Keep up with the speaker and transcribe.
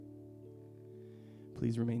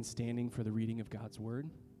Please remain standing for the reading of God's word.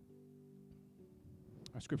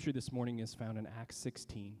 Our scripture this morning is found in Acts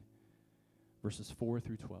 16, verses 4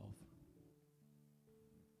 through 12.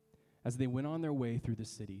 As they went on their way through the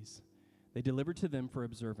cities, they delivered to them for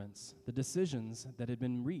observance the decisions that had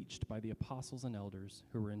been reached by the apostles and elders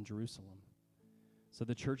who were in Jerusalem. So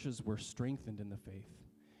the churches were strengthened in the faith,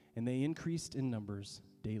 and they increased in numbers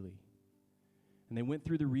daily. And they went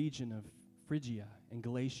through the region of Phrygia and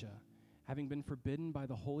Galatia, having been forbidden by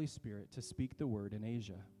the Holy Spirit to speak the word in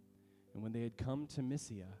Asia. And when they had come to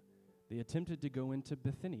Mysia, they attempted to go into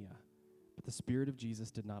Bithynia, but the Spirit of Jesus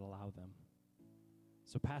did not allow them.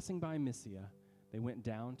 So passing by Mysia, they went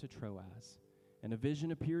down to Troas, and a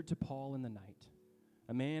vision appeared to Paul in the night.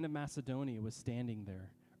 A man of Macedonia was standing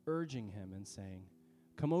there, urging him and saying,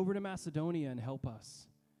 "Come over to Macedonia and help us."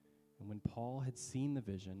 And when Paul had seen the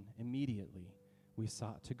vision, immediately we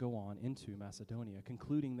sought to go on into Macedonia,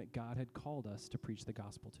 concluding that God had called us to preach the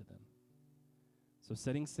gospel to them. So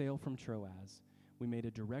setting sail from Troas, we made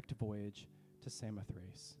a direct voyage to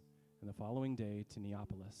Samothrace, and the following day to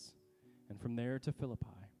Neapolis, and from there to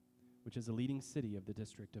Philippi, which is a leading city of the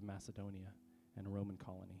district of Macedonia and a Roman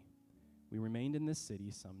colony. We remained in this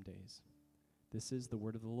city some days. This is the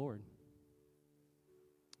word of the Lord.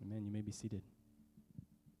 Amen. You may be seated.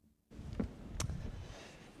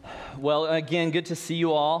 Well, again, good to see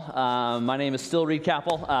you all. My name is still Reed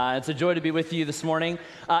Capel. It's a joy to be with you this morning.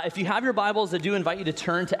 If you have your Bibles, I do invite you to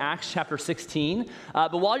turn to Acts chapter 16.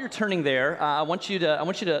 But while you're turning there, I want you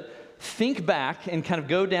to think back and kind of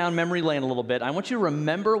go down memory lane a little bit. I want you to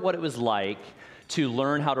remember what it was like to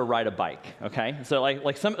learn how to ride a bike, okay? So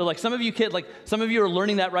like some of you kids, like some of you are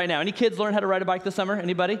learning that right now. Any kids learn how to ride a bike this summer?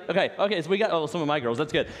 Anybody? Okay, so we got, some of my girls,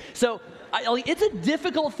 that's good. So it's a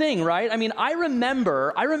difficult thing, right? I mean, I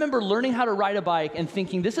remember learning how to ride a bike and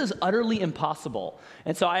thinking this is utterly impossible.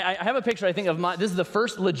 And so I have a picture, I think, of this is the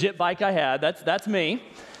first legit bike I had. That's me.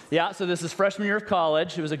 Yeah, so this is freshman year of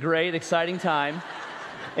college. It was a great, exciting time.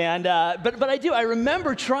 And but I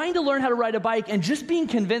remember trying to learn how to ride a bike and just being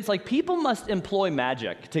convinced like people must employ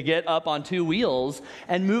magic to get up on two wheels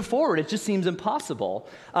and move forward. It just seems impossible.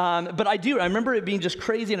 But I remember it being just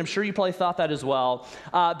crazy, and I'm sure you probably thought that as well.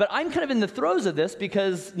 But I'm kind of in the throes of this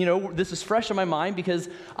because, this is fresh in my mind because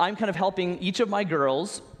I'm kind of helping each of my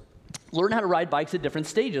girls learn how to ride bikes at different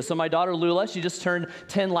stages. So my daughter Lula, she just turned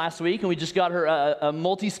 10 last week, and we just got her a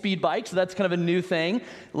multi-speed bike, so that's kind of a new thing,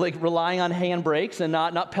 like relying on hand brakes and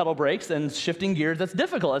not pedal brakes and shifting gears. That's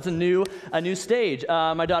difficult. That's a new stage.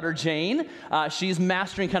 My daughter Jane, she's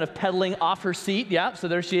mastering kind of pedaling off her seat. Yeah, so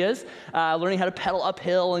there she is, learning how to pedal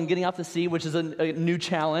uphill and getting off the seat, which is a new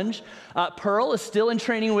challenge. Pearl is still in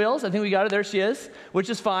training wheels. I think we got her. There she is, which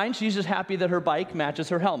is fine. She's just happy that her bike matches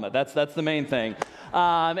her helmet. That's the main thing.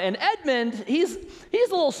 And Edmund, he's a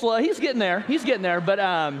little slow. He's getting there,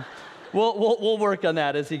 but we'll work on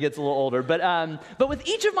that as he gets a little older. But with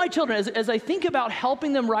each of my children, as I think about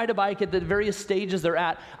helping them ride a bike at the various stages they're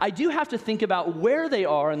at, I do have to think about where they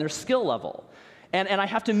are in their skill level. And I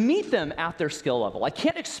have to meet them at their skill level. I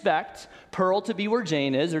can't expect Pearl to be where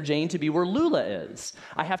Jane is or Jane to be where Lula is.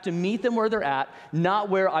 I have to meet them where they're at, not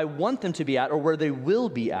where I want them to be at or where they will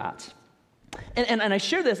be at. And I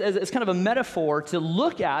share this as kind of a metaphor to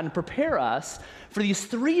look at and prepare us for these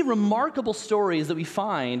three remarkable stories that we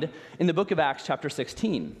find in the book of Acts chapter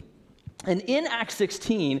 16. And in Acts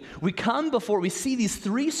 16, we see these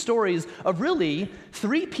three stories of really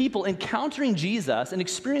three people encountering Jesus and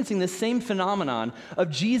experiencing this same phenomenon of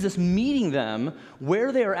Jesus meeting them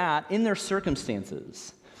where they are at in their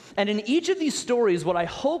circumstances. And in each of these stories, what I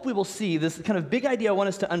hope we will see, this kind of big idea I want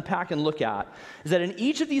us to unpack and look at, is that in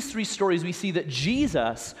each of these three stories, we see that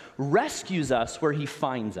Jesus rescues us where he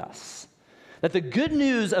finds us. That the good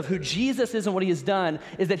news of who Jesus is and what he has done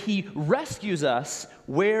is that he rescues us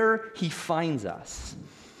where he finds us.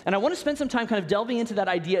 And I want to spend some time kind of delving into that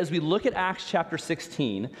idea as we look at Acts chapter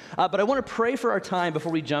 16. But I want to pray for our time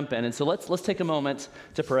before we jump in. And so let's take a moment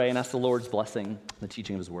to pray and ask the Lord's blessing, the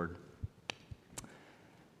teaching of his word.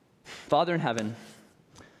 Father in heaven,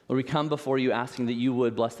 Lord, we come before you asking that you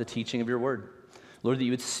would bless the teaching of your word. Lord, that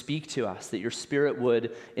you would speak to us, that your spirit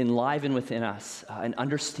would enliven within us an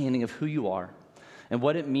understanding of who you are and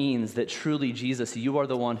what it means that truly, Jesus, you are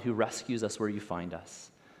the one who rescues us where you find us.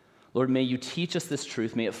 Lord, may you teach us this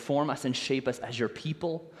truth. May it form us and shape us as your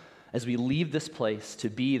people as we leave this place to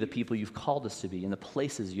be the people you've called us to be in the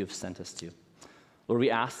places you have sent us to. Lord,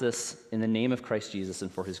 we ask this in the name of Christ Jesus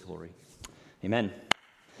and for his glory. Amen.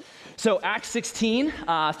 So Acts 16,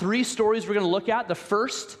 three stories we're going to look at. The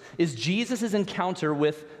first is Jesus' encounter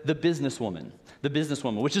with the businesswoman. the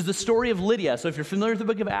businesswoman, which is the story of Lydia. So if you're familiar with the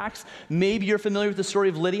book of Acts, maybe you're familiar with the story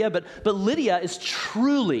of Lydia, but Lydia is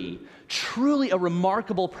truly a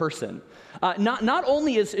remarkable person. Not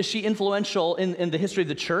only is she influential in the history of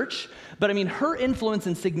the church, but I mean, her influence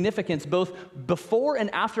and significance both before and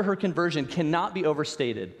after her conversion cannot be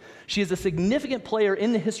overstated. She is a significant player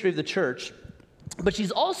in the history of the church, but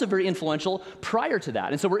she's also very influential prior to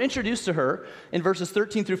that. And so we're introduced to her in verses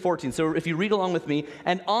 13 through 14. So if you read along with me,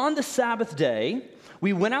 and on the Sabbath day,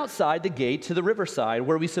 we went outside the gate to the riverside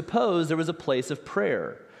where we supposed there was a place of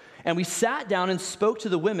prayer. And we sat down and spoke to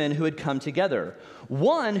the women who had come together.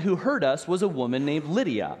 One who heard us was a woman named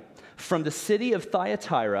Lydia from the city of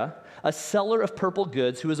Thyatira, a seller of purple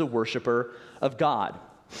goods who is a worshiper of God.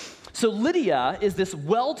 So Lydia is this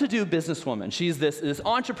well-to-do businesswoman. She's this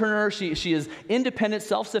entrepreneur. She is independent,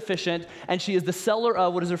 self-sufficient, and she is the seller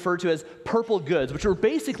of what is referred to as purple goods, which are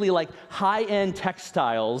basically like high-end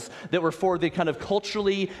textiles that were for the kind of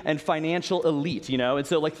culturally and financial elite, you know? And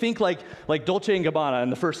so think like Dolce & Gabbana in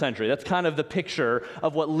the first century. That's kind of the picture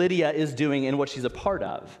of what Lydia is doing and what she's a part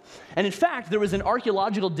of. And in fact, there was an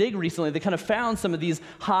archaeological dig recently that kind of found some of these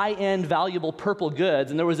high-end, valuable purple goods,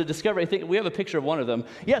 and there was a discovery. I think we have a picture of one of them.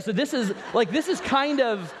 Yeah, so this is kind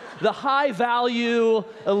of the high-value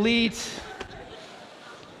elite.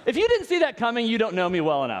 If you didn't see that coming, you don't know me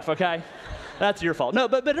well enough, okay? That's your fault. No,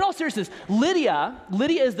 but in all seriousness, Lydia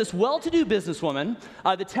is this well-to-do businesswoman.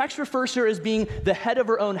 The text refers to her as being the head of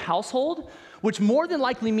her own household, which more than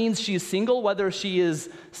likely means she is single. Whether she is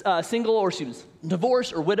single or she was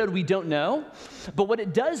divorced or widowed, we don't know. But what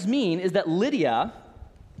it does mean is that Lydia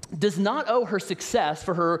does not owe her success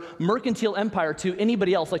for her mercantile empire to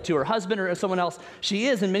anybody else, like to her husband or someone else. She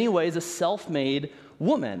is, in many ways, a self-made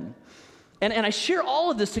woman. And I share all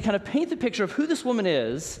of this to kind of paint the picture of who this woman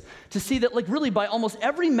is, to see that, like, really by almost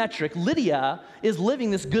every metric, Lydia is living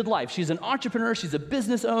this good life. She's an entrepreneur, she's a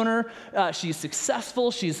business owner, she's successful,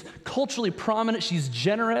 she's culturally prominent, she's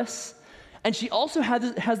generous. And she also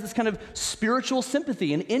has this kind of spiritual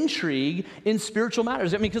sympathy and intrigue in spiritual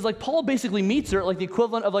matters. I mean, because like Paul basically meets her at like the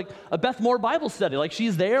equivalent of like a Beth Moore Bible study. Like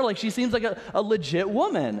she's there, like she seems like a legit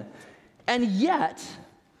woman. And yet,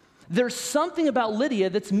 there's something about Lydia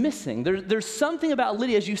that's missing. There's something about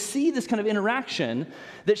Lydia, as you see this kind of interaction,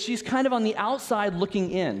 that she's kind of on the outside looking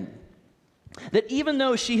in. That even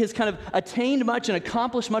though she has kind of attained much and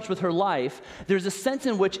accomplished much with her life, there's a sense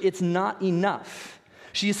in which it's not enough.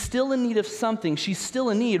 She is still in need of something. She's still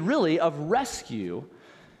in need, really, of rescue.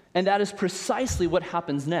 And that is precisely what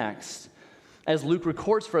happens next, as Luke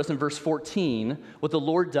records for us in verse 14, what the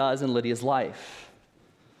Lord does in Lydia's life.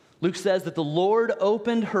 Luke says that the Lord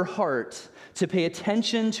opened her heart to pay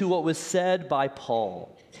attention to what was said by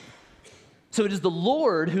Paul. So it is the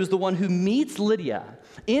Lord who's the one who meets Lydia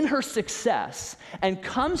in her success and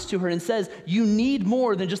comes to her and says, you need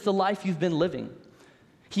more than just the life you've been living.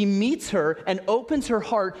 He meets her and opens her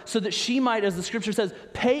heart so that she might, as the scripture says,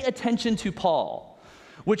 pay attention to Paul.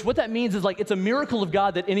 Which what that means is like it's a miracle of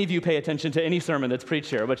God that any of you pay attention to any sermon that's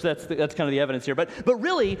preached here, which that's kind of the evidence here. But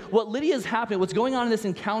really, what Lydia is happening, what's going on in this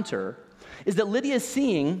encounter, is that Lydia is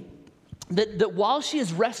seeing that while she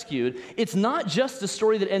is rescued, it's not just a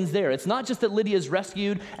story that ends there. It's not just that Lydia is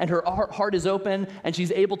rescued and her heart is open and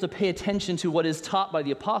she's able to pay attention to what is taught by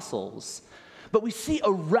the apostles. But we see a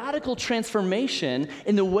radical transformation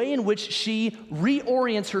in the way in which she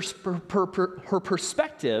reorients her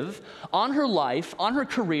perspective on her life, on her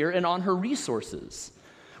career, and on her resources.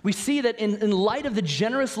 We see that in light of the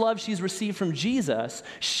generous love she's received from Jesus,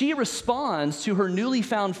 she responds to her newly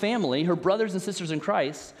found family, her brothers and sisters in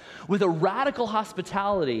Christ, with a radical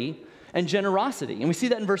hospitality and generosity. And we see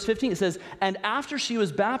that in verse 15. It says, and after she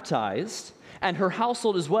was baptized, and her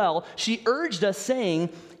household as well, she urged us, saying,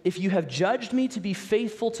 if you have judged me to be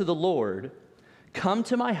faithful to the Lord, come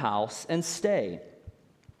to my house and stay.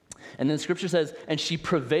 And then Scripture says, and she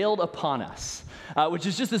prevailed upon us, which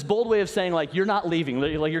is just this bold way of saying, like, you're not leaving.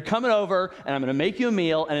 Like, you're coming over, and I'm going to make you a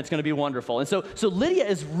meal, and it's going to be wonderful. And so Lydia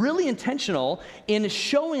is really intentional in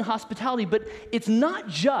showing hospitality, but it's not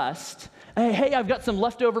just, hey, I've got some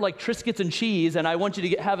leftover, like, Triscuits and cheese, and I want you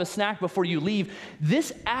to have a snack before you leave.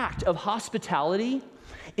 This act of hospitality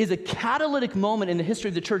is a catalytic moment in the history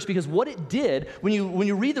of the church, because what it did, when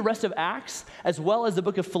you read the rest of Acts, as well as the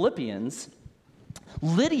book of Philippians,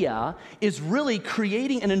 Lydia is really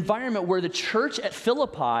creating an environment where the church at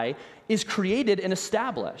Philippi is created and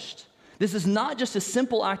established. This is not just a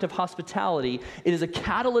simple act of hospitality. It is a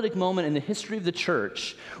catalytic moment in the history of the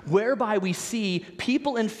church whereby we see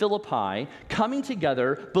people in Philippi coming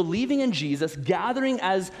together, believing in Jesus, gathering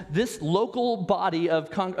as this local body of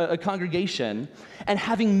a congregation, and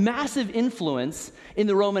having massive influence in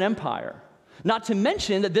the Roman Empire. Not to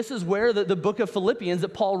mention that this is where the book of Philippians that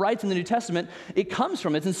Paul writes in the New Testament, it comes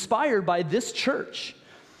from. It's inspired by this church.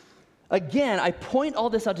 Again, I point all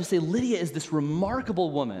this out to say Lydia is this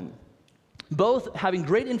remarkable woman, both having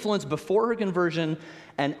great influence before her conversion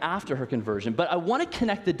and after her conversion. But I want to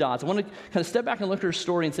connect the dots. I want to kind of step back and look at her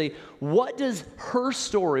story and say, what does her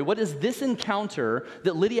story, what does this encounter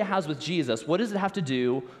that Lydia has with Jesus, what does it have to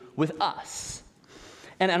do with us?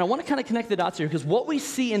 And I want to kind of connect the dots here, because what we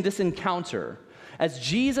see in this encounter as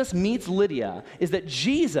Jesus meets Lydia is that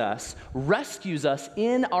Jesus rescues us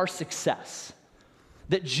in our success.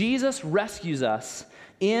 That Jesus rescues us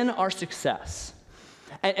in our success.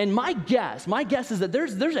 And my guess is that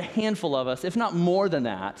there's a handful of us, if not more than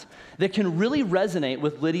that can really resonate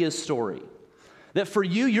with Lydia's story. That for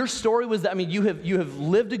you, your story was that, you have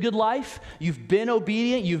lived a good life, you've been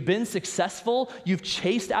obedient, you've been successful, you've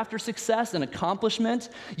chased after success and accomplishment,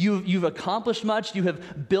 you've accomplished much, you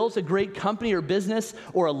have built a great company or business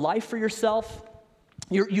or a life for yourself.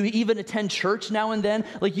 You even attend church now and then.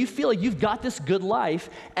 Like, you feel like you've got this good life,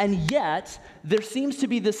 and yet there seems to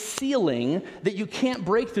be this ceiling that you can't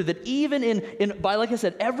break through, that even by, like I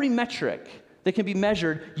said, every metric that can be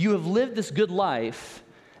measured, you have lived this good life.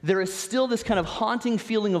 There is still this kind of haunting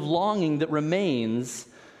feeling of longing that remains,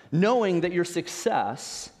 knowing that your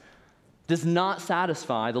success does not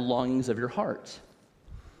satisfy the longings of your heart.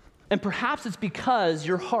 And perhaps it's because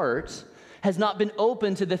your heart has not been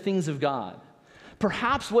open to the things of God.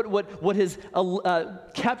 Perhaps what has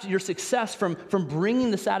kept your success from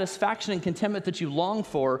bringing the satisfaction and contentment that you long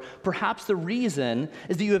for, perhaps the reason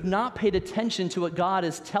is that you have not paid attention to what God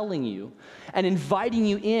is telling you and inviting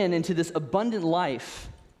you into this abundant life,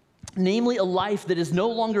 namely a life that is no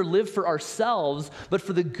longer lived for ourselves, but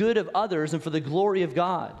for the good of others and for the glory of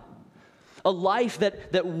God. A life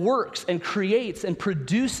that works and creates and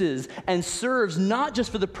produces and serves not just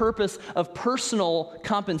for the purpose of personal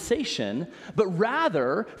compensation, but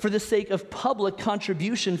rather for the sake of public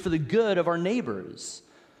contribution for the good of our neighbors.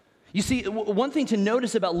 You see, one thing to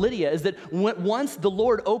notice about Lydia is that once the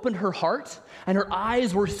Lord opened her heart and her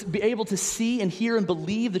eyes were able to see and hear and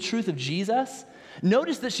believe the truth of Jesus,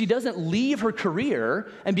 notice that she doesn't leave her career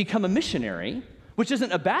and become a missionary, which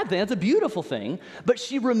isn't a bad thing, that's a beautiful thing, but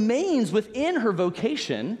she remains within her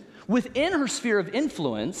vocation, within her sphere of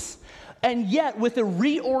influence, and yet with a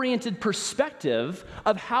reoriented perspective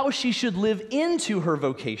of how she should live into her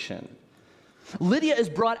vocation. Lydia is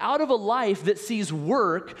brought out of a life that sees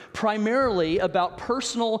work primarily about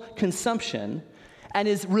personal consumption and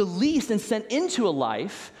is released and sent into a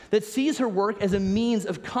life that sees her work as a means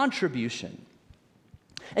of contribution.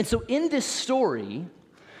 And so in this story,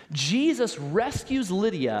 Jesus rescues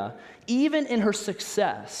Lydia even in her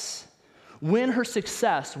success, when her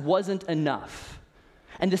success wasn't enough.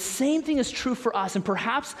 And the same thing is true for us, and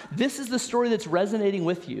perhaps this is the story that's resonating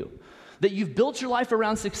with you, that you've built your life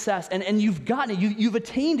around success, and you've gotten it, you've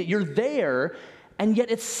attained it, you're there, and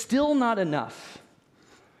yet it's still not enough.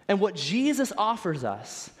 And what Jesus offers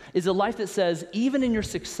us is a life that says, even in your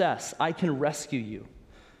success, I can rescue you.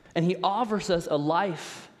 And he offers us a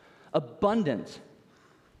life abundant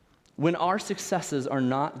when our successes are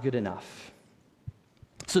not good enough.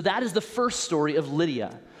 So that is the first story of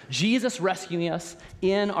Lydia, Jesus rescuing us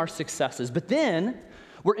in our successes. But then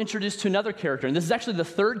we're introduced to another character, and this is actually the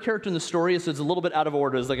third character in the story, so it's a little bit out of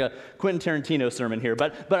order. It's like a Quentin Tarantino sermon here,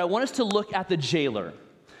 but I want us to look at the jailer,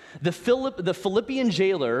 the Philippian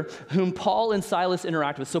jailer whom Paul and Silas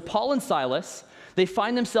interact with. So Paul and Silas, they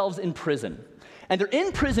find themselves in prison, and they're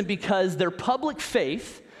in prison because their public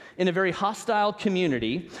faith in a very hostile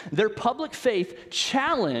community, their public faith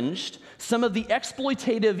challenged some of the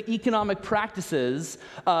exploitative economic practices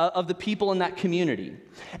of the people in that community.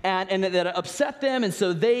 And that upset them, and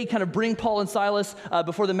so they kind of bring Paul and Silas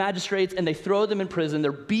before the magistrates, and they throw them in prison.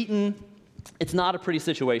 They're beaten. It's not a pretty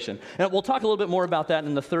situation. And we'll talk a little bit more about that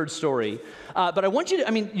in the third story. But I want you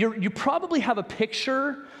to, you probably have a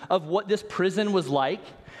picture of what this prison was like.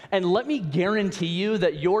 And let me guarantee you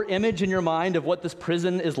that your image in your mind of what this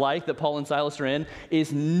prison is like that Paul and Silas are in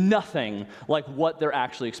is nothing like what they're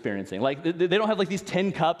actually experiencing. Like, they don't have like these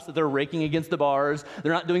tin cups that they're raking against the bars.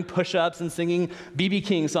 They're not doing push-ups and singing B.B.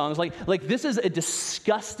 King songs. Like this is a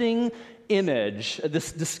disgusting image,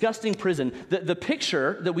 this disgusting prison. The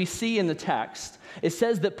picture that we see in the text, it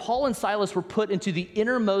says that Paul and Silas were put into the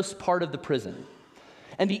innermost part of the prison.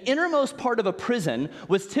 And the innermost part of a prison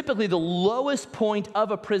was typically the lowest point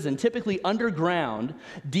of a prison, typically underground,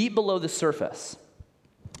 deep below the surface.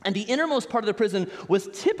 And the innermost part of the prison was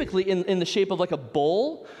typically in the shape of like a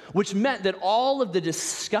bowl, which meant that all of the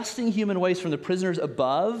disgusting human waste from the prisoners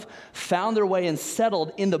above found their way and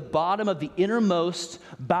settled in the bottom of the innermost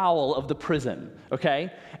bowel of the prison,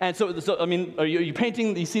 okay? And so I mean, are you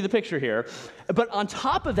painting, you see the picture here? But on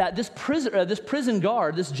top of that, this prison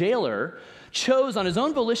guard, this jailer, chose on his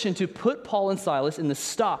own volition to put Paul and Silas in the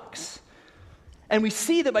stocks. And we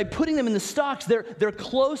see that by putting them in the stocks, they're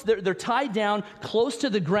close, they're tied down close to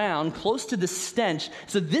the ground, close to the stench.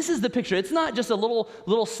 So this is the picture. It's not just a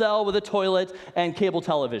little cell with a toilet and cable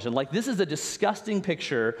television. Like, this is a disgusting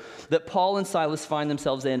picture that Paul and Silas find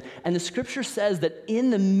themselves in. And the scripture says that in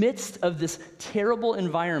the midst of this terrible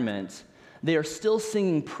environment, they are still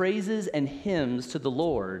singing praises and hymns to the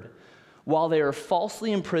Lord while they are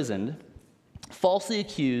falsely imprisoned, falsely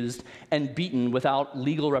accused, and beaten without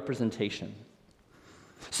legal representation.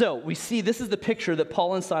 So we see this is the picture that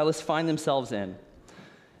Paul and Silas find themselves in.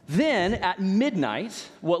 Then at midnight,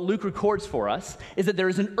 what Luke records for us is that there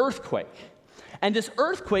is an earthquake. And this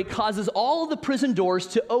earthquake causes all of the prison doors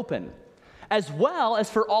to open, as well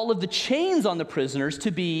as for all of the chains on the prisoners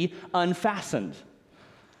to be unfastened.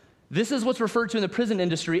 This is what's referred to in the prison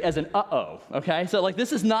industry as an uh-oh, okay? So like,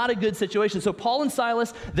 this is not a good situation. So Paul and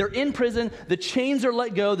Silas, they're in prison, the chains are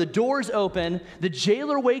let go, the doors open, the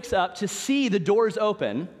jailer wakes up to see the doors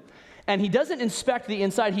open, and he doesn't inspect the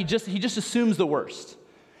inside, he just assumes the worst.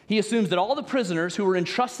 He assumes that all the prisoners who were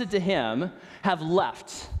entrusted to him have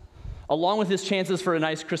left, along with his chances for a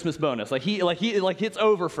nice Christmas bonus. Like it's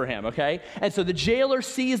over for him, okay? And so the jailer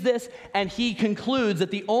sees this, and he concludes that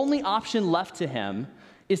the only option left to him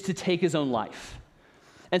is to take his own life.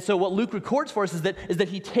 And so what Luke records for us is that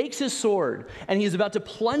he takes his sword and he is about to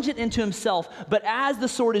plunge it into himself, but as the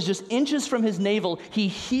sword is just inches from his navel, he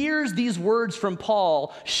hears these words from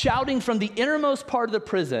Paul shouting from the innermost part of the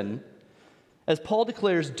prison, as Paul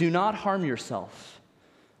declares, "Do not harm yourself,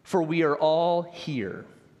 for we are all here."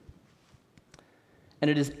 And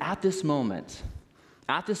it is at this moment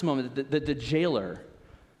that the jailer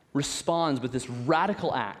responds with this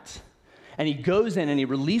radical act. And he goes in and he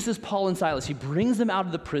releases Paul and Silas. He brings them out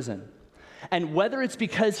of the prison. And whether it's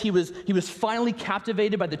because he was finally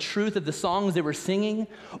captivated by the truth of the songs they were singing,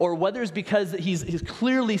 or whether it's because he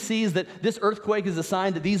clearly sees that this earthquake is a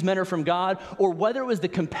sign that these men are from God, or whether it was the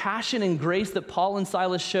compassion and grace that Paul and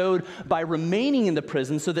Silas showed by remaining in the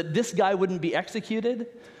prison so that this guy wouldn't be executed,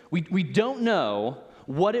 we don't know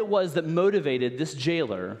what it was that motivated this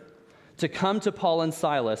jailer to come to Paul and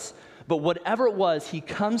Silas. But whatever it was, he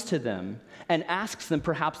comes to them and asks them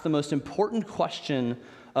perhaps the most important question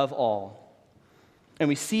of all. And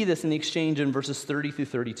we see this in the exchange in verses 30 through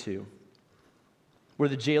 32, where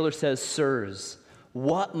the jailer says, "Sirs,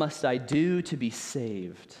 what must I do to be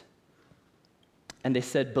saved?" And they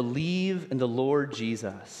said, "Believe in the Lord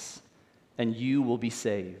Jesus, and you will be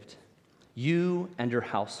saved, you and your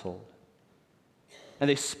household." And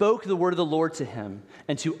they spoke the word of the Lord to him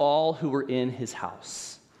and to all who were in his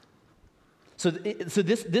house. So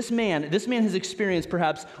this man has experienced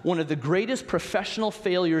perhaps one of the greatest professional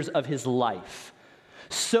failures of his life.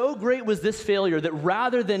 So great was this failure that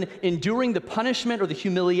rather than enduring the punishment or the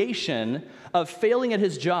humiliation of failing at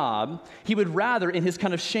his job, he would rather, in his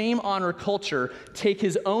kind of shame-honor culture, take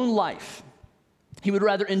his own life. He would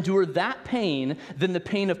rather endure that pain than the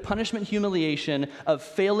pain of punishment, humiliation, of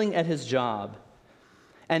failing at his job.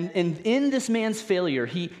 And in this man's failure,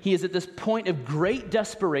 he is at this point of great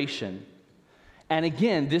desperation. And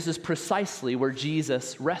again, this is precisely where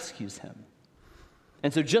Jesus rescues him.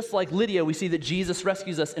 And so just like Lydia, we see that Jesus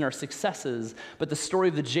rescues us in our successes, but the story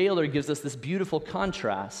of the jailer gives us this beautiful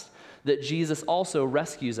contrast that Jesus also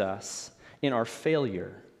rescues us in our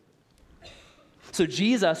failure. So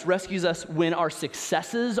Jesus rescues us when our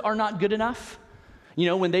successes are not good enough,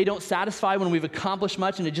 when they don't satisfy, when we've accomplished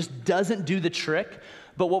much and it just doesn't do the trick.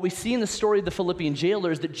 But what we see in the story of the Philippian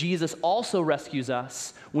jailer is that Jesus also rescues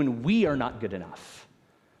us when we are not good enough.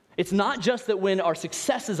 It's not just that when our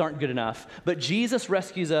successes aren't good enough, but Jesus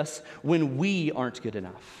rescues us when we aren't good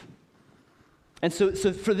enough. And so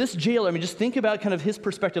for this jailer, just think about kind of his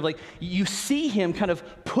perspective. Like, you see him kind of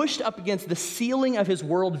pushed up against the ceiling of his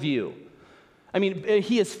worldview.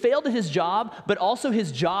 He has failed at his job, but also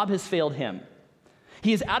his job has failed him.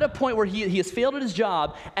 He is at a point where he has failed at his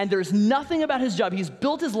job, and there's nothing about his job. He's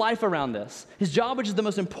built his life around this. His job, which is the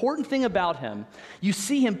most important thing about him. You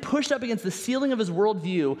see him pushed up against the ceiling of his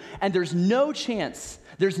worldview, and there's no chance,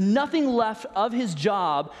 there's nothing left of his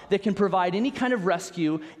job that can provide any kind of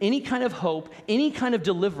rescue, any kind of hope, any kind of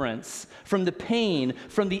deliverance from the pain,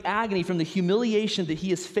 from the agony, from the humiliation that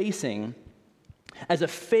he is facing as a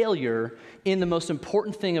failure in the most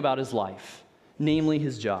important thing about his life, namely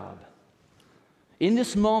his job. In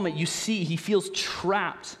this moment, you see he feels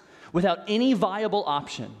trapped without any viable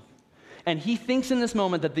option. And he thinks in this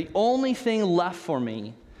moment that the only thing left for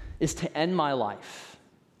me is to end my life.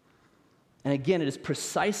 And again, it is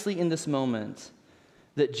precisely in this moment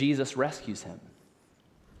that Jesus rescues him.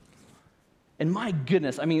 And my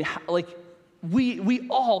goodness, I mean, we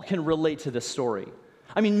all can relate to this story.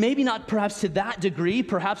 I mean, maybe not perhaps to that degree,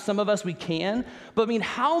 perhaps some of us we can, but I mean,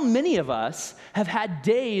 how many of us have had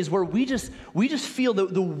days where we just feel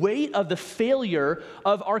the weight of the failure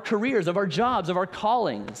of our careers, of our jobs, of our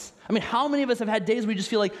callings? I mean, how many of us have had days where we just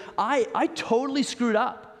feel like, I totally screwed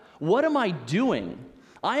up. What am I doing?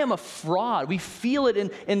 I am a fraud. We feel it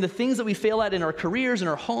in the things that we fail at in our careers, in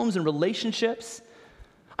our homes, and relationships.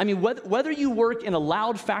 I mean, whether you work in a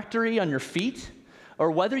loud factory on your feet, or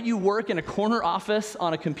whether you work in a corner office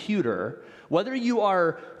on a computer, whether you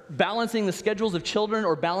are balancing the schedules of children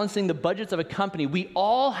or balancing the budgets of a company, we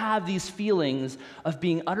all have these feelings of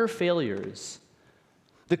being utter failures.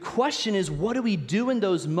 The question is, what do we do in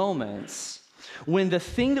those moments when the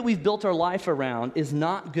thing that we've built our life around is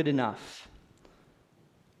not good enough?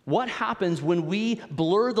 What happens when we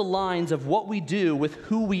blur the lines of what we do with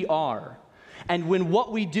who we are? And when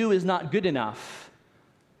what we do is not good enough,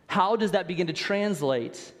 how does that begin to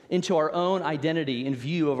translate into our own identity and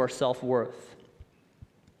view of our self-worth?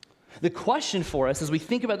 The question for us as we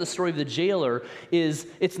think about the story of the jailer is,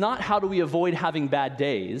 it's not how do we avoid having bad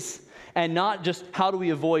days, and not just how do we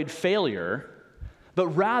avoid failure, but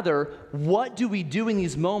rather, what do we do in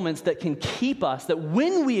these moments that can keep us, that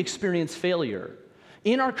when we experience failure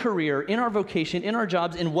in our career, in our vocation, in our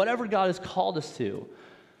jobs, in whatever God has called us to,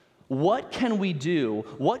 what can we do?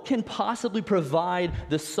 What can possibly provide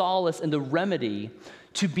the solace and the remedy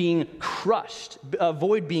to being crushed,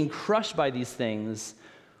 avoid being crushed by these things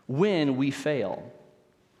when we fail?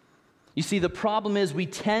 You see, the problem is we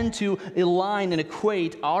tend to align and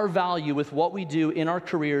equate our value with what we do in our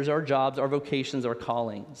careers, our jobs, our vocations, our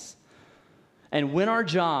callings. And when our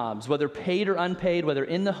jobs, whether paid or unpaid, whether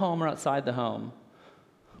in the home or outside the home,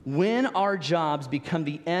 when our jobs become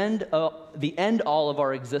the end all of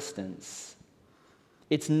our existence,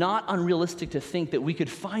 it's not unrealistic to think that we could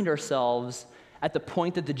find ourselves at the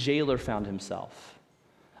point that the jailer found himself.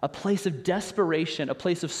 A place of desperation, a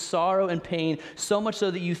place of sorrow and pain, so much so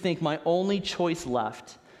that you think my only choice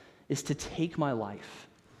left is to take my life.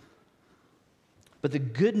 But the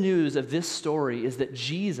good news of this story is that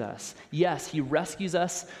Jesus, yes, he rescues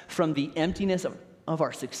us from the emptiness of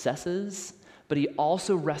our successes, but he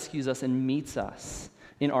also rescues us and meets us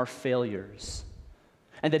in our failures.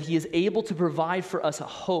 And that he is able to provide for us a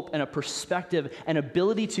hope and a perspective and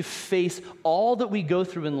ability to face all that we go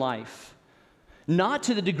through in life. Not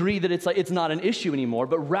to the degree that it's not an issue anymore,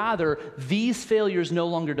 but rather these failures no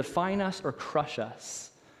longer define us or crush us.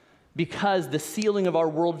 Because the ceiling of our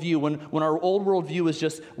worldview, when our old worldview is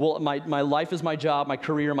just, well, my life is my job, my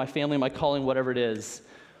career, my family, my calling, whatever it is,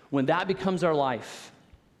 when that becomes our life,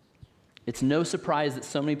 it's no surprise that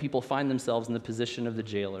so many people find themselves in the position of the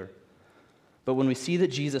jailer. But when we see that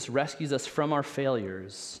Jesus rescues us from our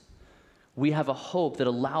failures, we have a hope that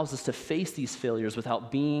allows us to face these failures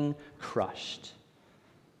without being crushed.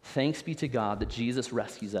 Thanks be to God that Jesus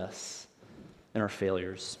rescues us in our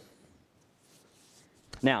failures.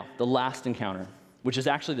 Now, the last encounter, which is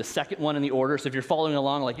actually the second one in the order. So if you're following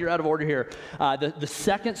along, like you're out of order here, the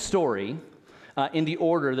second story in the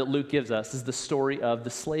order that Luke gives us is the story of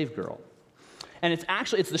the slave girl. And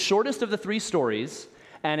it's the shortest of the three stories,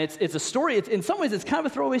 and it's a story, in some ways it's kind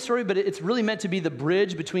of a throwaway story, but it's really meant to be the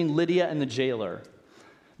bridge between Lydia and the jailer.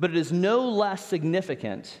 But it is no less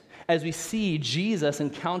significant as we see Jesus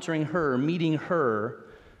encountering her, meeting her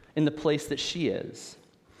in the place that she is.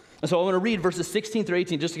 And so I want to read verses 16 through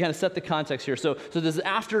 18 just to kind of set the context here. So this is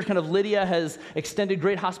after kind of Lydia has extended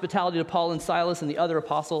great hospitality to Paul and Silas and the other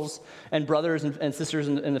apostles and brothers and sisters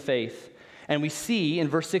in the faith. And we see in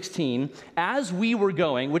verse 16, as we were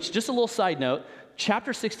going, which just a little side note,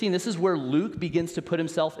 chapter 16, this is where Luke begins to put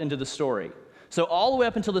himself into the story. So all the way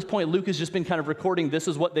up until this point, Luke has just been kind of recording, this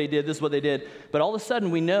is what they did, this is what they did. But all of a sudden,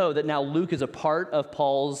 we know that now Luke is a part of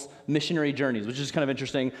Paul's missionary journeys, which is kind of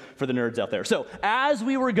interesting for the nerds out there. So as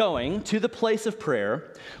we were going to the place of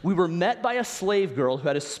prayer, we were met by a slave girl who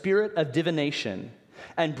had a spirit of divination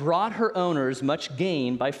and brought her owners much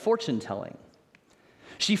gain by fortune-telling.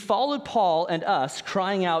 She followed Paul and us,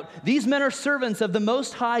 crying out, "These men are servants of the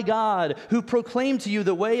Most High God, who proclaim to you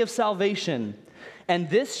the way of salvation." And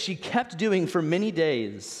this she kept doing for many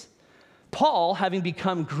days. Paul, having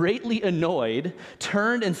become greatly annoyed,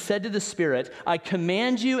 turned and said to the Spirit, "I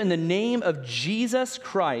command you in the name of Jesus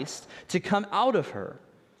Christ to come out of her."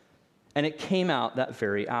 and it came out that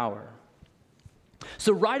very hour.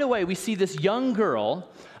 So right away, we see this young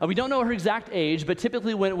girl. We don't know her exact age, but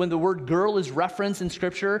typically when the word girl is referenced in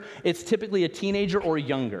Scripture, it's typically a teenager or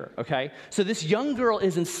younger, okay? So this young girl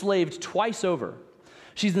is enslaved twice over.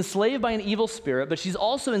 She's enslaved by an evil spirit, but she's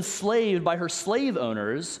also enslaved by her slave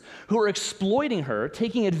owners who are exploiting her,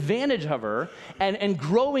 taking advantage of her, and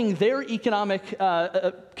growing their economic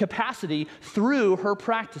capacity through her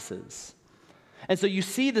practices. And so you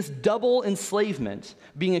see this double enslavement,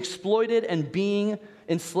 being exploited and being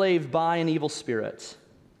enslaved by an evil spirit.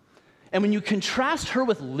 And when you contrast her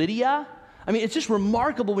with Lydia, I mean, it's just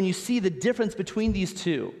remarkable when you see the difference between these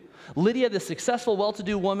two. Lydia, the successful,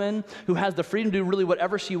 well-to-do woman who has the freedom to do really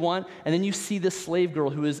whatever she wants, and then you see this slave girl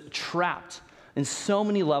who is trapped in so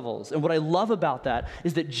many levels. And what I love about that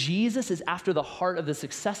is that Jesus is after the heart of the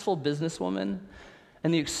successful businesswoman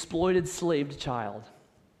and the exploited slaved child.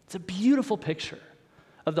 It's a beautiful picture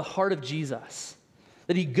of the heart of Jesus,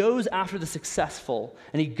 that he goes after the successful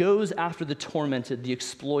and he goes after the tormented, the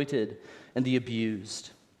exploited, and the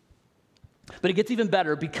abused. But it gets even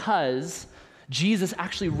better because Jesus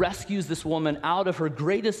actually rescues this woman out of her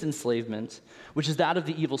greatest enslavement, which is that of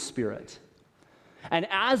the evil spirit. And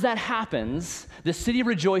as that happens, the city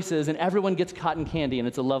rejoices and everyone gets cotton candy and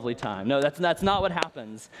it's a lovely time. No, that's not what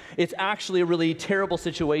happens. It's actually a really terrible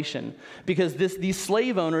situation because these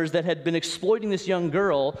slave owners that had been exploiting this young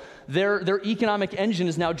girl, their economic engine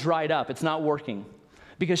is now dried up. It's not working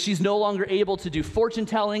because she's no longer able to do fortune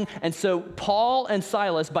telling. And so Paul and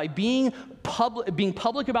Silas, by being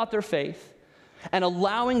public about their faith, and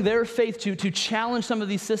allowing their faith to challenge some of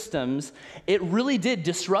these systems, it really did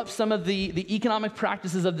disrupt some of the economic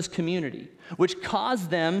practices of this community, which caused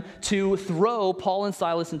them to throw Paul and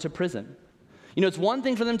Silas into prison. You know, it's one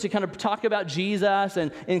thing for them to kind of talk about Jesus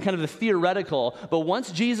and kind of the theoretical, but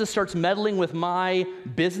once Jesus starts meddling with my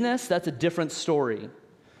business, that's a different story.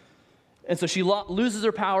 And so she loses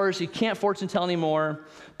her power, she can't fortune tell anymore.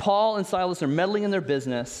 Paul and Silas are meddling in their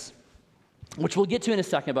business, which we'll get to in a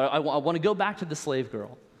second, but I want to go back to the slave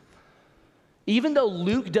girl. Even though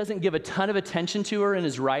Luke doesn't give a ton of attention to her in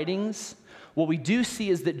his writings, what we do see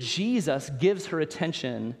is that Jesus gives her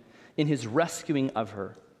attention in his rescuing of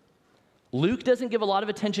her. Luke doesn't give a lot of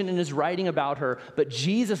attention in his writing about her, but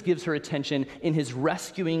Jesus gives her attention in his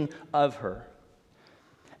rescuing of her.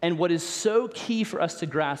 And what is so key for us to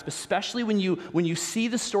grasp, especially when you see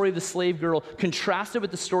the story of the slave girl contrasted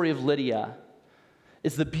with the story of Lydia,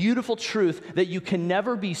 is the beautiful truth that you can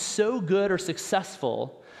never be so good or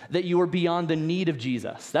successful that you are beyond the need of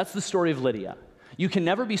Jesus. That's the story of Lydia. You can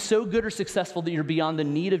never be so good or successful that you're beyond the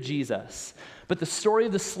need of Jesus. But the story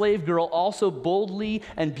of the slave girl also boldly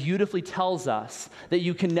and beautifully tells us that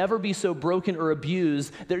you can never be so broken or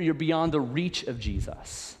abused that you're beyond the reach of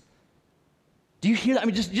Jesus. Do you hear that? I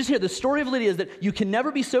mean, just hear the story of Lydia is that you can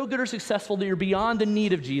never be so good or successful that you're beyond the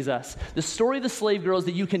need of Jesus. The story of the slave girl is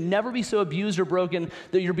that you can never be so abused or broken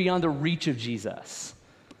that you're beyond the reach of Jesus.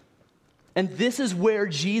 And this is where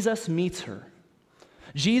Jesus meets her.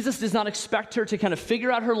 Jesus does not expect her to kind of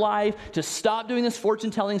figure out her life, to stop doing this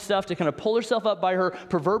fortune-telling stuff, to kind of pull herself up by her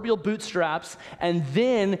proverbial bootstraps, and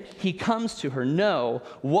then he comes to her. No,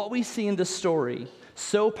 what we see in this story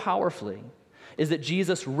so powerfully is that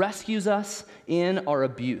Jesus rescues us in our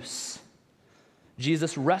abuse.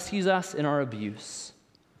 Jesus rescues us in our abuse.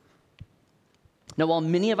 Now, while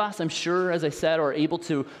many of us, I'm sure, as I said, are able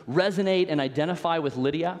to resonate and identify with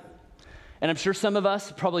Lydia, and I'm sure some of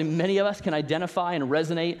us, probably many of us, can identify and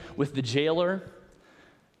resonate with the jailer,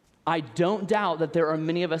 I don't doubt that there are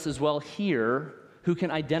many of us as well here who can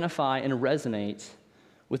identify and resonate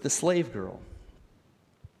with the slave girl.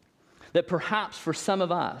 That perhaps for some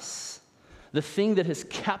of us, the thing that has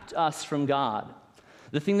kept us from God,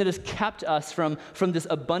 the thing that has kept us from this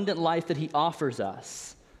abundant life that he offers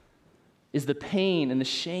us, is the pain and the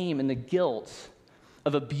shame and the guilt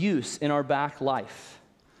of abuse in our back life.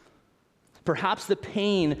 Perhaps the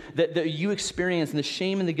pain that you experience and the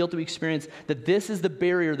shame and the guilt that we experience, that this is the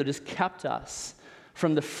barrier that has kept us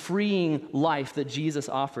from the freeing life that Jesus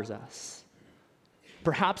offers us.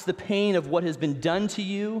 Perhaps the pain of what has been done to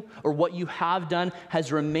you or what you have done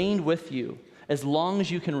has remained with you as long as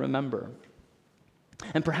you can remember.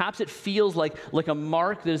 And perhaps it feels like a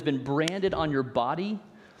mark that has been branded on your body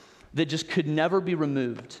that just could never be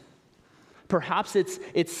removed. Perhaps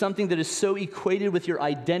it's something that is so equated with your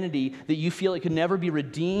identity that you feel it could never be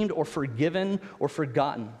redeemed or forgiven or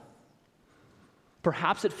forgotten.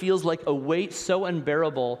 Perhaps it feels like a weight so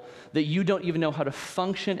unbearable that you don't even know how to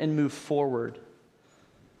function and move forward.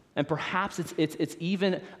 And perhaps it's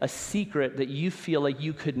even a secret that you feel like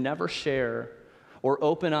you could never share or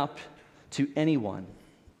open up to anyone.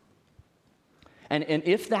 And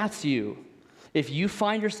if that's you, if you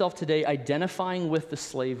find yourself today identifying with the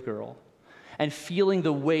slave girl and feeling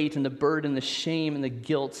the weight and the burden, the shame and the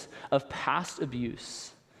guilt of past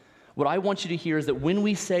abuse, what I want you to hear is that when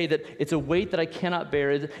we say that it's a weight that I cannot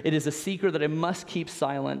bear, it is a secret that I must keep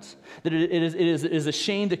silent, that it is a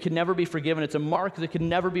shame that could never be forgiven, it's a mark that could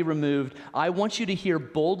never be removed, I want you to hear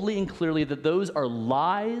boldly and clearly that those are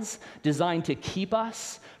lies designed to keep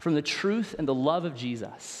us from the truth and the love of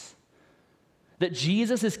Jesus. That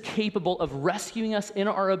Jesus is capable of rescuing us in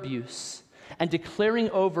our abuse and declaring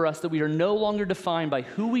over us that we are no longer defined by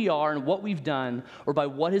who we are and what we've done or by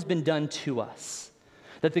what has been done to us.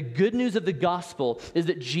 That the good news of the gospel is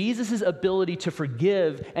that Jesus' ability to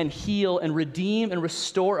forgive and heal and redeem and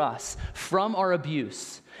restore us from our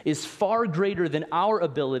abuse is far greater than our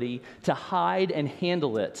ability to hide and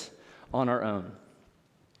handle it on our own.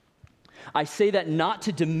 I say that not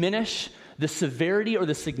to diminish the severity or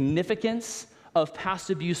the significance of past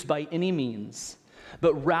abuse by any means,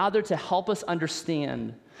 but rather to help us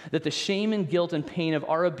understand that the shame and guilt and pain of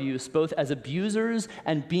our abuse, both as abusers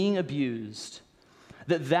and being abused,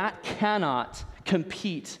 that cannot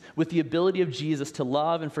compete with the ability of Jesus to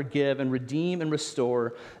love and forgive and redeem and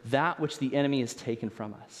restore that which the enemy has taken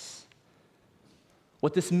from us.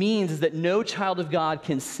 What this means is that no child of God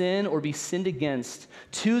can sin or be sinned against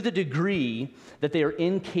to the degree that they are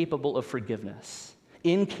incapable of forgiveness,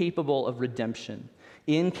 incapable of redemption,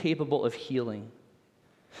 incapable of healing.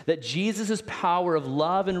 That Jesus' power of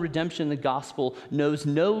love and redemption in the gospel knows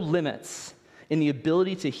no limits in the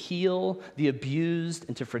ability to heal the abused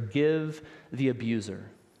and to forgive the abuser.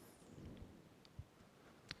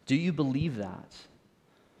 Do you believe that?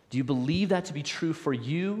 Do you believe that to be true for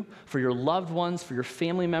you, for your loved ones, for your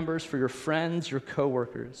family members, for your friends, your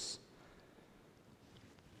coworkers?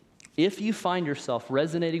 If you find yourself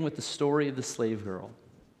resonating with the story of the slave girl,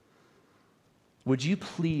 would you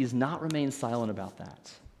please not remain silent about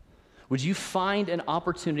that? Would you find an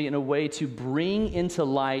opportunity and a way to bring into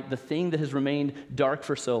light the thing that has remained dark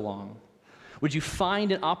for so long? Would you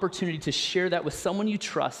find an opportunity to share that with someone you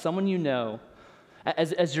trust, someone you know?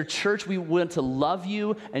 As your church, we want to love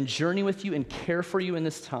you and journey with you and care for you in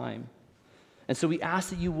this time. And so we ask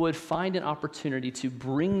that you would find an opportunity to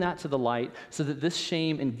bring that to the light so that this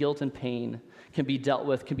shame and guilt and pain can be dealt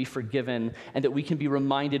with, can be forgiven, and that we can be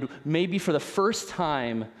reminded, maybe for the first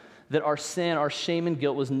time, that our sin, our shame and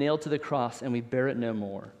guilt was nailed to the cross and we bear it no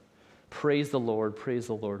more. Praise the Lord,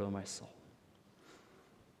 O my soul.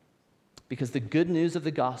 Because the good news of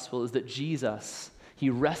the gospel is that Jesus, he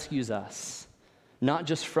rescues us, not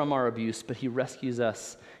just from our abuse, but he rescues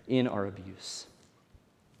us in our abuse.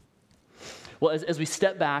 Well, as we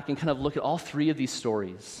step back and kind of look at all three of these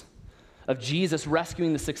stories, of Jesus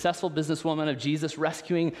rescuing the successful businesswoman, of Jesus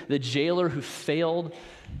rescuing the jailer who failed,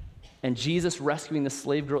 and Jesus rescuing the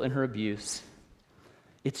slave girl in her abuse,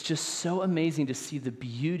 it's just so amazing to see the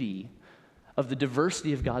beauty of the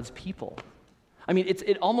diversity of God's people. I mean,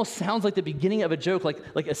 it almost sounds like the beginning of a joke, like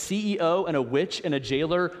a CEO and a witch and a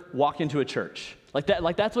jailer walk into a church.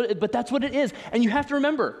 That's what it is. And you have to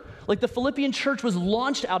remember, the Philippian church was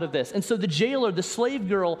launched out of this. And so the jailer, the slave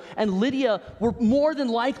girl, and Lydia were more than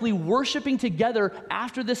likely worshiping together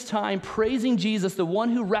after this time, praising Jesus, the one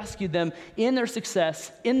who rescued them in their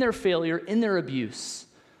success, in their failure, in their abuse.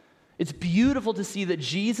 It's beautiful to see that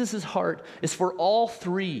Jesus' heart is for all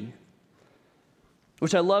three,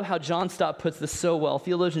 which I love how John Stott puts this so well.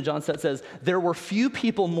 Theologian John Stott says, there were few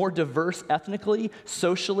people more diverse ethnically,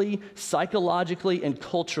 socially, psychologically, and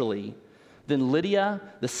culturally than Lydia,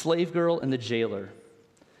 the slave girl, and the jailer.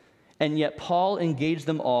 And yet Paul engaged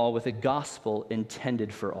them all with a gospel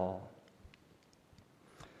intended for all.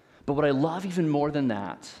 But what I love even more than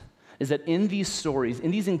that is that in these stories, in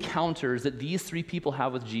these encounters that these three people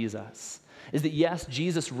have with Jesus, is that yes,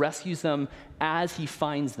 Jesus rescues them as he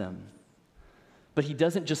finds them. But he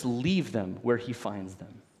doesn't just leave them where he finds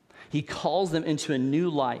them. He calls them into a new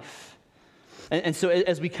life. And so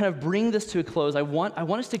as we kind of bring this to a close, I want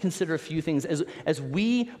us to consider a few things as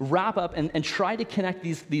we wrap up and try to connect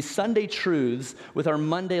these Sunday truths with our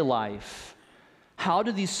Monday life. How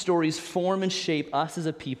do these stories form and shape us as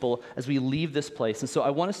a people as we leave this place? And so I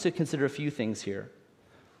want us to consider a few things here.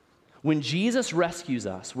 When Jesus rescues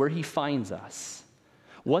us, where he finds us,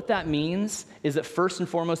 what that means is that first and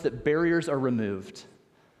foremost, that barriers are removed.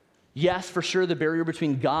 Yes, for sure, the barrier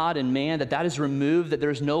between God and man, that is removed, that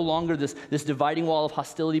there's no longer this dividing wall of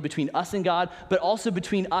hostility between us and God, but also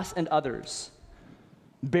between us and others.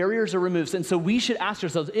 Barriers are removed. And so we should ask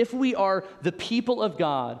ourselves, if we are the people of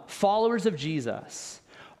God, followers of Jesus,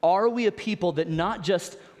 are we a people that not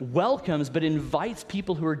just welcomes, but invites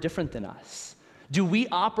people who are different than us? Do we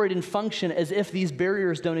operate and function as if these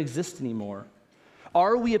barriers don't exist anymore?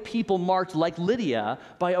 Are we a people marked, like Lydia,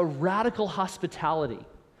 by a radical hospitality?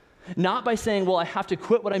 Not by saying, well, I have to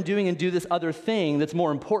quit what I'm doing and do this other thing that's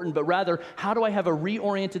more important, but rather, how do I have a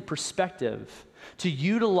reoriented perspective to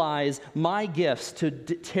utilize my gifts to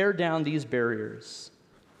tear down these barriers?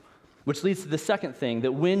 Which leads to the second thing,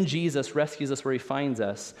 that when Jesus rescues us where he finds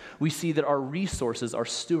us, we see that our resources are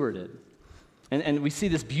stewarded. And we see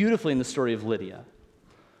this beautifully in the story of Lydia.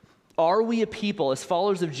 Are we a people, as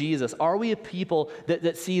followers of Jesus, are we a people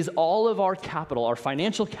that sees all of our capital, our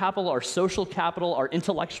financial capital, our social capital, our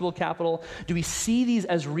intellectual capital, do we see these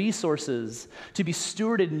as resources to be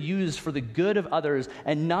stewarded and used for the good of others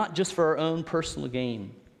and not just for our own personal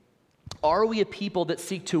gain? Are we a people that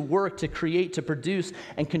seek to work, to create, to produce,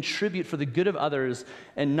 and contribute for the good of others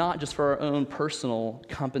and not just for our own personal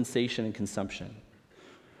compensation and consumption?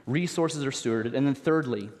 Resources are stewarded. And then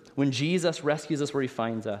thirdly, when Jesus rescues us where he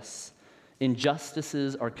finds us,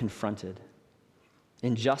 injustices are confronted.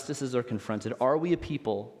 Injustices are confronted. Are we a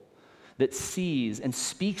people that sees and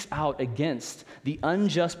speaks out against the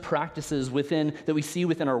unjust practices that we see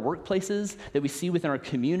within our workplaces, that we see within our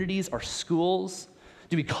communities, our schools?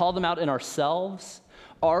 Do we call them out in ourselves?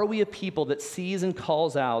 Are we a people that sees and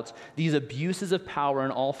calls out these abuses of power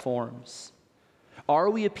in all forms? Are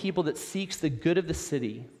we a people that seeks the good of the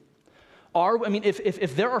city?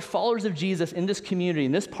 If there are followers of Jesus in this community,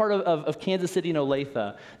 in this part of Kansas City and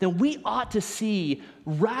Olathe, then we ought to see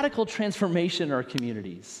radical transformation in our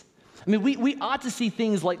communities. We ought to see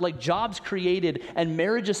things like jobs created and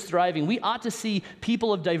marriages thriving. We ought to see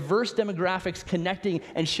people of diverse demographics connecting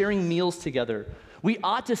and sharing meals together. We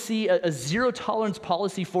ought to see a zero tolerance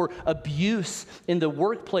policy for abuse in the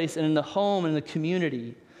workplace and in the home and in the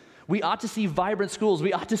community. We ought to see vibrant schools.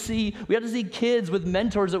 We ought to see kids with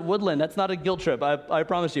mentors at Woodland. That's not a guilt trip, I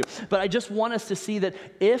promise you. But I just want us to see that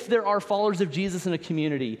if there are followers of Jesus in a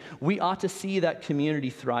community, we ought to see that community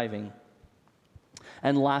thriving.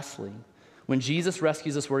 And lastly, when Jesus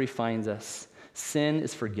rescues us where he finds us, sin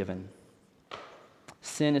is forgiven.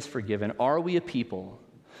 Sin is forgiven. Are we a people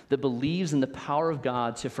that believes in the power of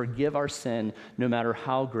God to forgive our sin no matter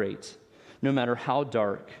how great, no matter how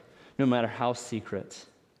dark, no matter how secret?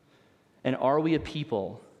 And are we a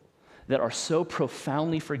people that are so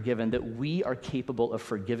profoundly forgiven that we are capable of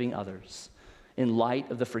forgiving others in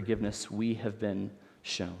light of the forgiveness we have been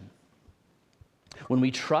shown? When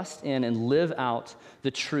we trust in and live out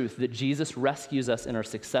the truth that Jesus rescues us in our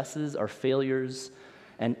successes, our failures,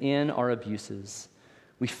 and in our abuses,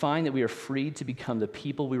 we find that we are freed to become the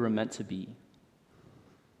people we were meant to be,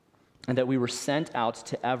 and that we were sent out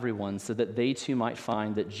to everyone so that they too might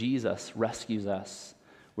find that Jesus rescues us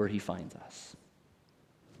where he finds us.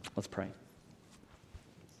 Let's pray.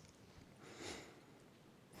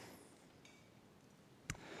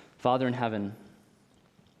 Father in heaven,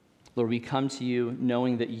 Lord, we come to you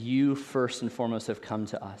knowing that you first and foremost have come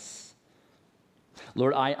to us.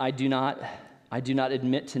 Lord, I do not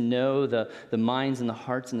admit to know the minds and the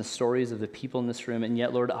hearts and the stories of the people in this room, and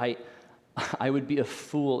yet, Lord, I would be a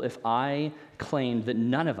fool if I claimed that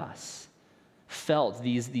none of us felt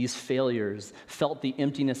these failures, felt the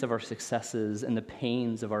emptiness of our successes and the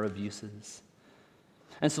pains of our abuses.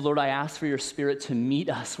 And so, Lord, I ask for your Spirit to meet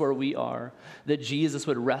us where we are, that Jesus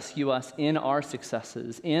would rescue us in our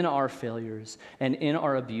successes, in our failures, and in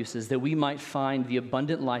our abuses, that we might find the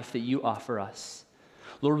abundant life that you offer us.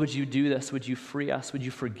 Lord, would you do this? Would you free us? Would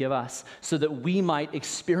you forgive us so that we might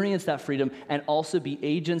experience that freedom and also be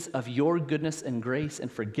agents of your goodness and grace and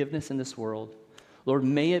forgiveness in this world? Lord,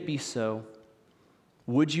 may it be so.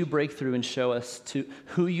 Would you break through and show us to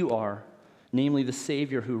who you are, namely the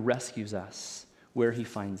Savior who rescues us where he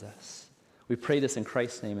finds us? We pray this in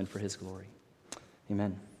Christ's name and for his glory.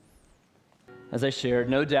 Amen. As I shared,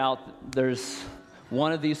 no doubt there's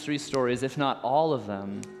one of these three stories, if not all of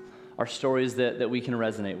them, are stories that we can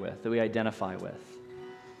resonate with, that we identify with.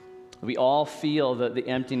 We all feel the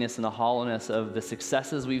emptiness and the hollowness of the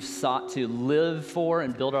successes we've sought to live for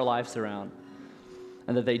and build our lives around,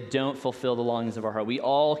 and that they don't fulfill the longings of our heart. We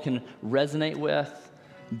all can resonate with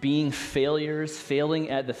being failures, failing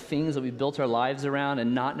at the things that we built our lives around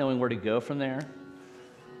and not knowing where to go from there.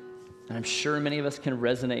 And I'm sure many of us can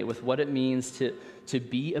resonate with what it means to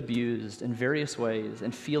be abused in various ways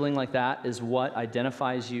and feeling like that is what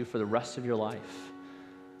identifies you for the rest of your life.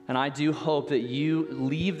 And I do hope that you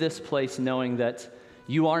leave this place knowing that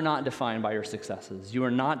you are not defined by your successes. You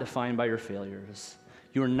are not defined by your failures.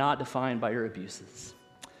 You are not defined by your abuses.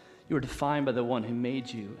 You are defined by the one who made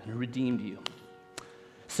you and redeemed you.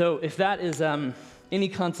 So if that is any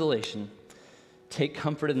consolation, take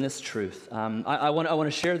comfort in this truth. I want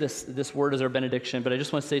to share this word as our benediction, but I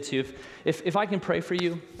just want to say to you, if I can pray for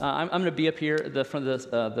you, I'm going to be up here at the front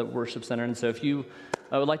of the worship center, and so if you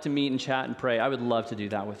would like to meet and chat and pray, I would love to do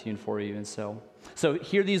that with you and for you. And so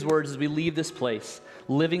hear these words as we leave this place,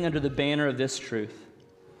 living under the banner of this truth.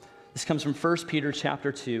 This comes from 1 Peter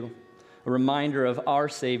chapter 2, a reminder of our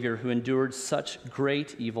Savior who endured such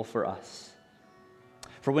great evil for us.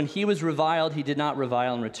 For when he was reviled, he did not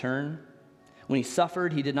revile in return. When he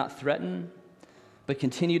suffered, he did not threaten, but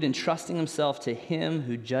continued entrusting himself to him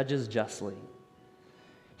who judges justly.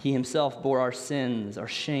 He himself bore our sins, our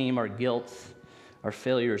shame, our guilt, our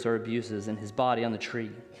failures, our abuses in his body on the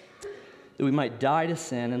tree, that we might die to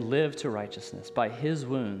sin and live to righteousness. By his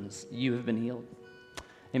wounds you have been healed.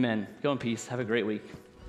 Amen. Go in peace. Have a great week.